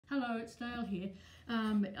Hello, it's Dale here.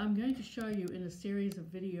 I'm going to show you in a series of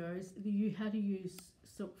videos how to use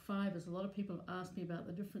silk fibres. A lot of people have asked me about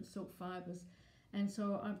the different silk fibres, and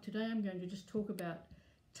so today I'm going to just talk about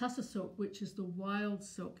tussah silk, which is the wild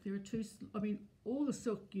silk. There are two, all the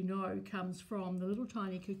silk comes from the little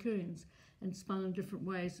tiny cocoons and spun in different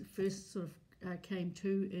ways. It first sort of came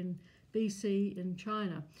to in BC in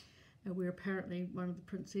China, where apparently one of the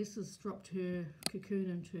princesses dropped her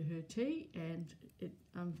cocoon into her tea and it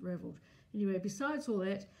unraveled. Anyway, besides all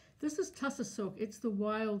that, this is tussah silk. It's the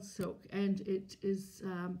wild silk, and it is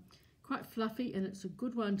quite fluffy, and it's a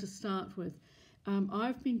good one to start with.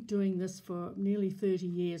 I've been doing this for nearly 30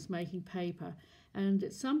 years, making paper, and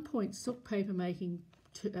at some point silk paper making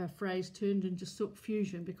phrase turned into silk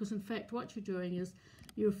fusion, because in fact what you're doing is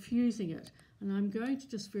you're fusing it. And I'm going to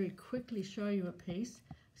just very quickly show you a piece.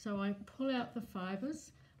 So I pull out the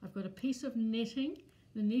fibres. I've got a piece of netting.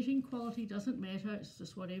 The netting quality doesn't matter, it's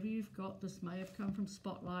just whatever you've got. This may have come from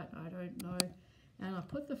Spotlight, I don't know. And I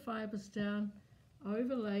put the fibres down,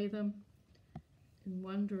 overlay them in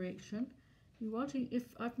one direction. If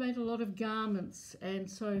I've made a lot of garments, and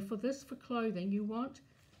so for clothing, you want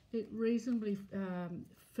it reasonably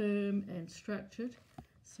firm and structured.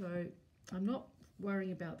 So I'm not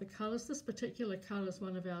worrying about the colours. This particular colour is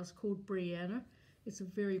one of ours called Brianna. It's a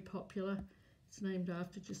very popular. It's named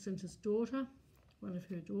after Jacinta's daughter, one of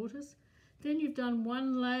her daughters. Then you've done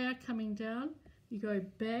one layer coming down. You go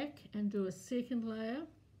back and do a second layer.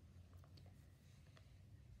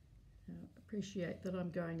 Now, appreciate that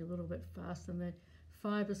I'm going a little bit fast, and the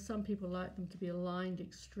fibres, some people like them to be aligned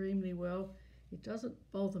extremely well. It doesn't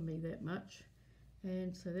bother me that much.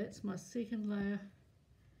 And so that's my second layer.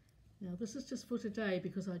 Now this is just for today,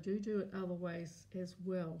 because I do it other ways as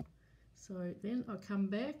well. So then I'll come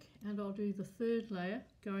back and I'll do the third layer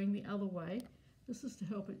going the other way. This is to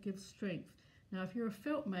help it give strength. Now if you're a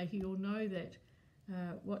felt maker, you'll know that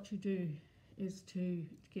what you do is to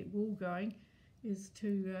get wool going is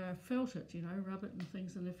to felt it, rub it and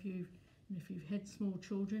things. And if you've had small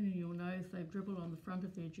children, and you'll know if they've dribbled on the front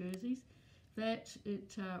of their jerseys, that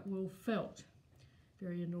it will felt.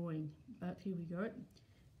 Very annoying, but here we go.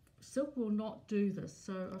 Silk will not do this.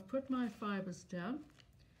 So I've put my fibres down,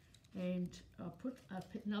 and I'll put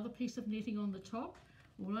another piece of netting on the top.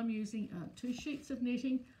 All I'm using are 2 sheets of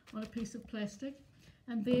netting on a piece of plastic,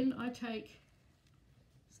 and then I take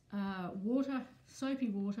water, soapy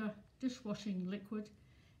water, dishwashing liquid,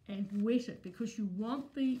 and wet it, because you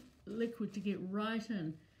want the liquid to get right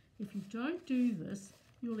in. If you don't do this,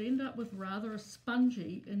 you'll end up with rather a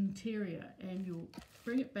spongy interior, and you'll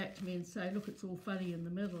bring it back to me and say, look, it's all funny in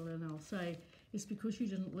the middle, and I'll say, it's because you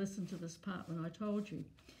didn't listen to this part when I told you.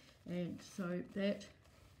 And so that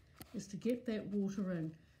is to get that water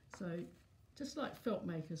in. So just like felt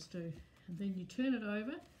makers do. And then you turn it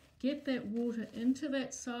over, get that water into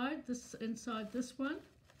that side, inside this one.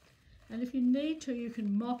 And if you need to, you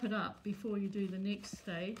can mop it up before you do the next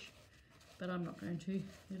stage, but I'm not going to,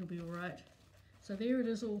 it'll be all right. So there it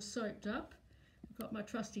is, all soaked up. I've got my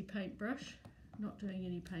trusty paintbrush, not doing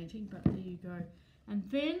any painting, but there you go. And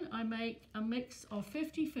then I make a mix of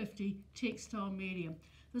 50-50 textile medium.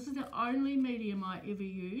 This is the only medium I ever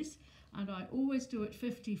use, and I always do it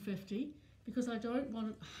 50-50 because I don't want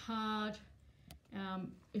it hard.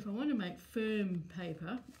 If I want to make firm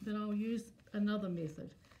paper, then I'll use another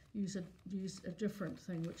method. Use a different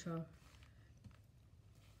thing, which I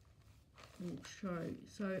will show you.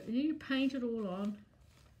 So and you paint it all on.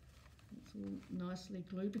 It's all nicely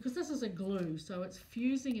glued, because this is a glue, so it's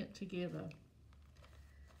fusing it together.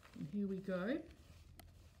 And here we go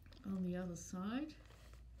on the other side.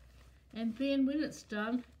 And then when it's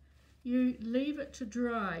done, you leave it to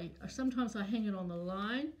dry. Sometimes I hang it on the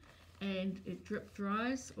line and it drip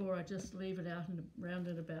dries, or I just leave it out and round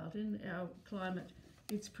and about. In our climate,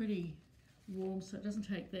 it's pretty warm, so it doesn't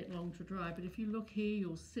take that long to dry. But if you look here,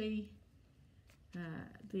 you'll see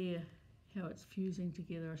there how it's fusing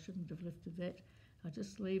together. I shouldn't have lifted that. I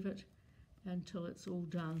just leave it until it's all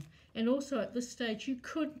done. And also at this stage, you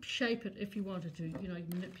could shape it if you wanted to,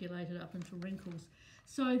 manipulate it up into wrinkles.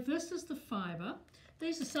 So this is the fibre.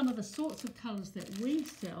 These are some of the sorts of colours that we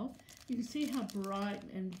sell. You can see how bright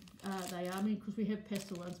and they are. Because we have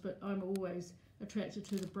pastel ones, but I'm always attracted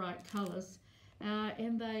to the bright colours.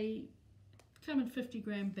 And they come in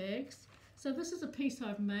 50-gram bags. So this is a piece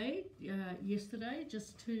I've made yesterday,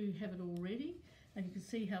 just to have it all ready. And you can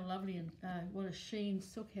see how lovely and what a sheen.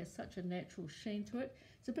 Silk has such a natural sheen to it.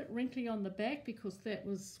 It's a bit wrinkly on the back because that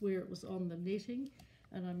was where it was on the netting,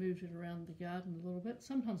 and I moved it around the garden a little bit.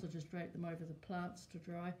 Sometimes I just drape them over the plants to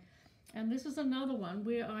dry. And this is another one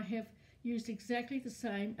where I have used exactly the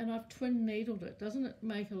same, and I've twin needled it. Doesn't it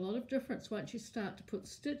make a lot of difference once you start to put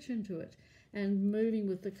stitch into it and moving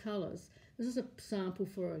with the colours? This is a sample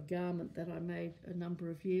for a garment that I made a number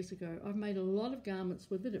of years ago. I've made a lot of garments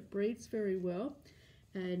with it. It breathes very well,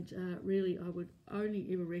 and really I would only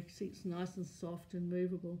ever recommend it's nice and soft and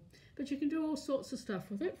movable. But you can do all sorts of stuff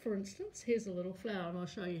with it. For instance, here's a little flower, and I'll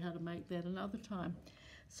show you how to make that another time.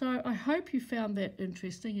 So I hope you found that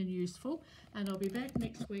interesting and useful, and I'll be back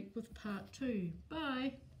next week with part 2.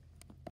 Bye!